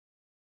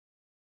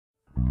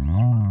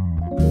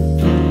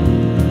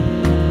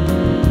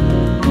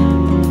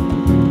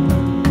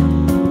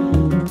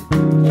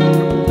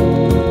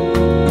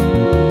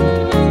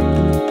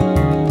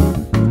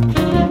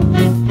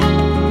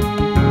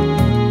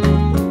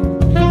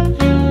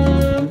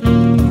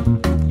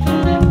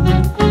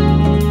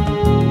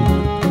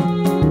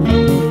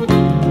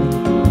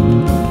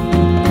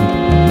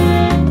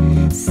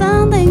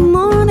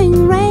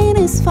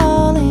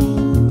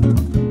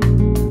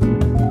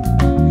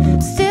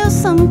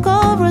some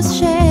cobras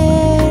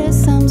share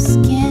some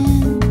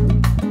skin.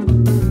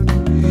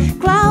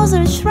 Clouds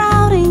are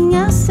shrouding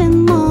us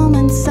in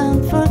moments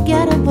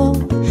unforgettable.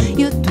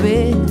 You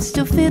twist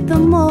to fit the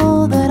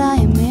mold that I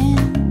am in.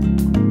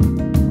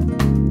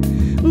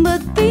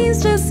 But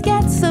things just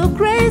get so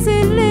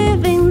crazy,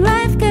 living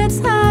life gets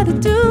hard to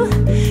do.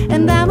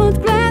 And I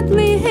would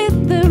gladly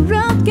hit the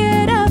road,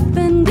 get up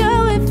and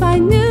go if I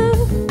knew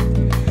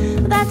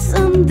that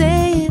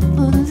someday it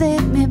would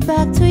lead me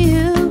back to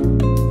you.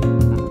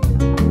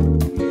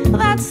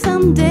 That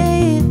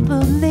someday it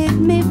will lead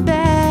me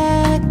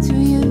back to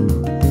you.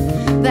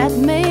 That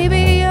may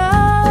be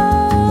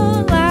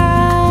all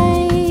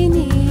I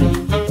need.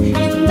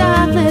 In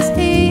darkness,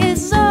 He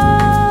is all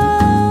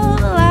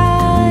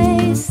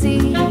I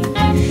see.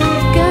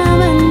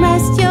 Come and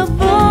rest your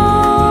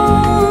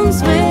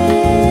bones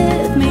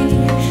with me.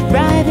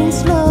 Driving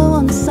slow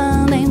on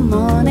Sunday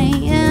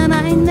morning, and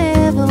I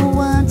never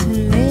want to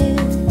live.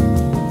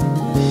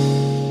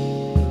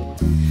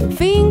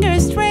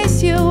 Fingers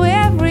trace your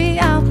every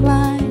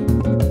outline.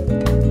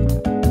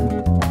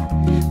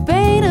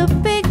 Paint a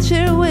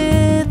picture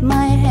with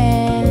my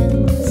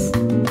hands.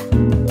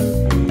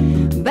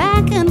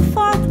 Back and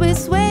forth we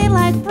sway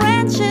like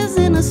branches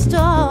in a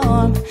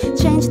storm.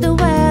 Change the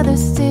weather,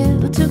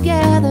 still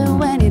together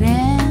when it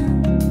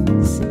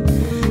ends.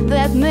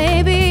 That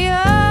may be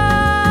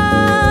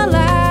all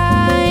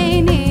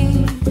I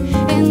need.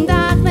 In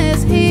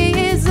darkness, He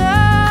is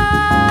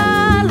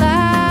all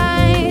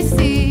I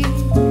see.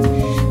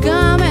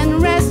 Come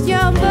and rest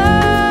your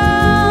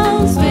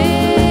bones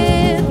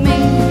with me.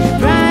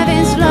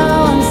 Driving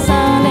slow on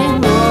Sunday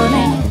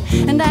morning,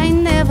 and I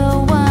never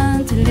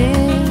want to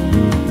live.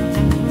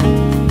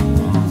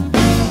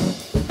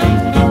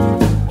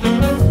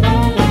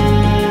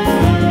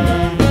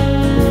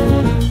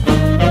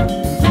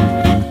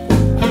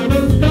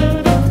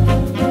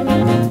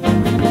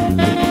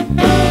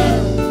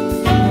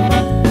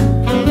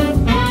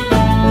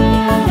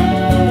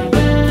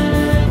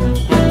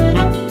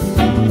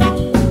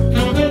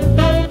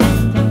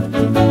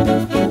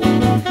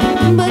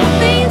 But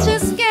things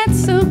just get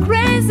so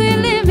crazy,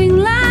 living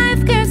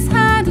life gets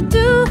hard to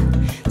do.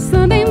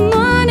 Sunday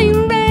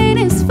morning rain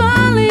is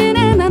falling,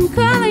 and I'm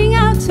calling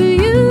out to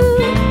you,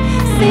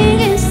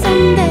 singing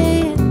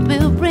someday it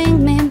will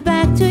bring me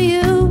back to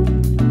you.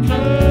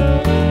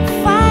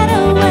 Find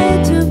a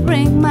way to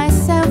bring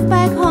myself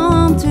back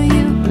home to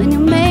you, and you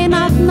may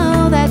not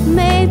know that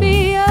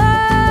maybe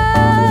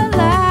all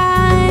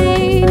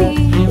I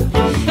need.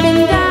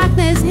 In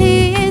darkness,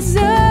 He is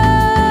all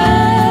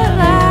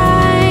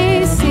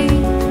I see.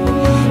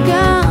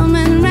 Come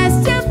and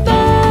rest your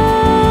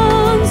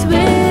bones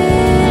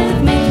with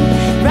me.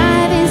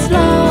 Riding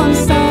slow on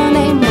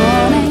Sunday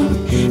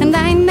morning, and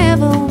I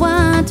never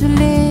want to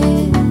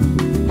live.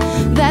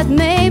 That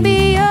maybe